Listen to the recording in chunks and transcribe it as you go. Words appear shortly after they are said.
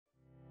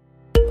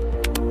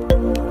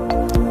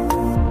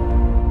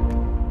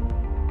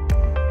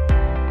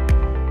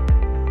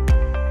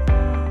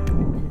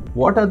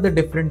What are the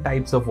different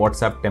types of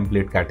WhatsApp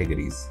template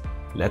categories?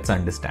 Let's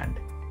understand.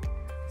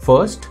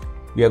 First,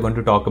 we are going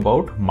to talk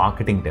about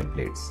marketing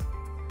templates.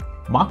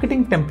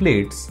 Marketing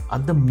templates are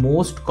the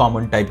most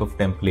common type of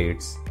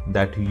templates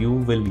that you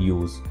will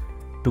use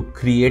to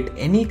create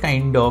any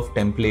kind of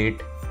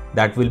template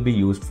that will be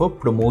used for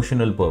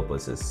promotional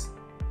purposes.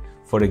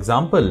 For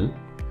example,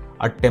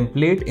 a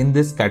template in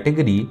this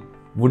category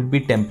would be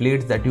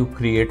templates that you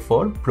create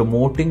for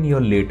promoting your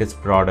latest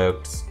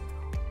products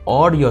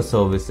or your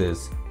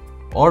services,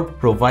 or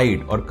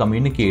provide or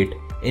communicate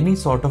any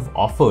sort of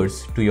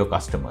offers to your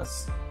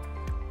customers.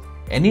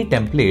 Any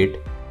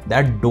template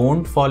that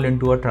don't fall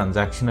into a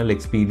transactional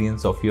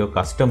experience of your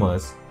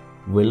customers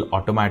will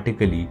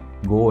automatically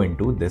go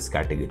into this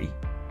category.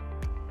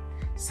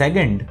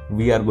 Second,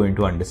 we are going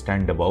to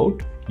understand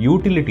about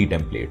utility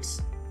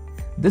templates.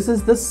 This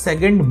is the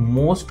second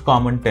most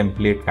common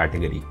template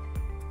category.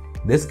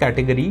 This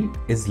category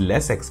is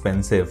less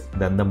expensive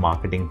than the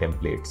marketing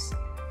templates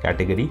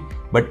category,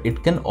 but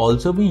it can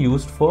also be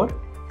used for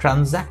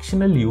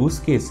transactional use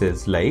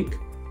cases like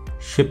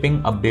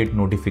shipping update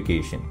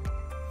notification,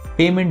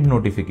 payment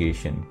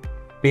notification,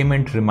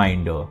 payment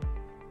reminder,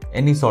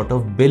 any sort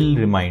of bill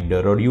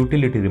reminder or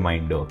utility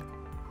reminder,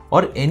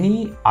 or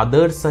any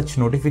other such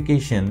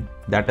notification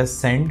that is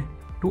sent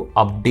to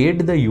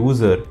update the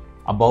user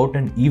about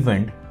an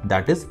event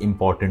that is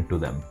important to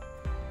them.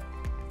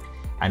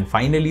 And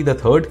finally, the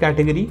third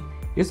category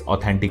is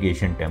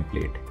authentication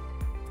template.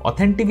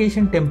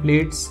 Authentication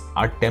templates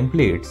are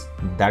templates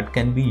that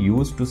can be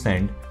used to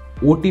send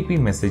OTP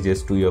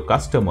messages to your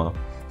customer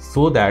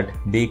so that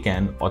they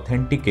can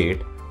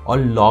authenticate or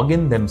log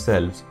in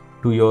themselves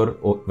to your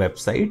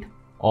website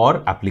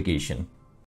or application.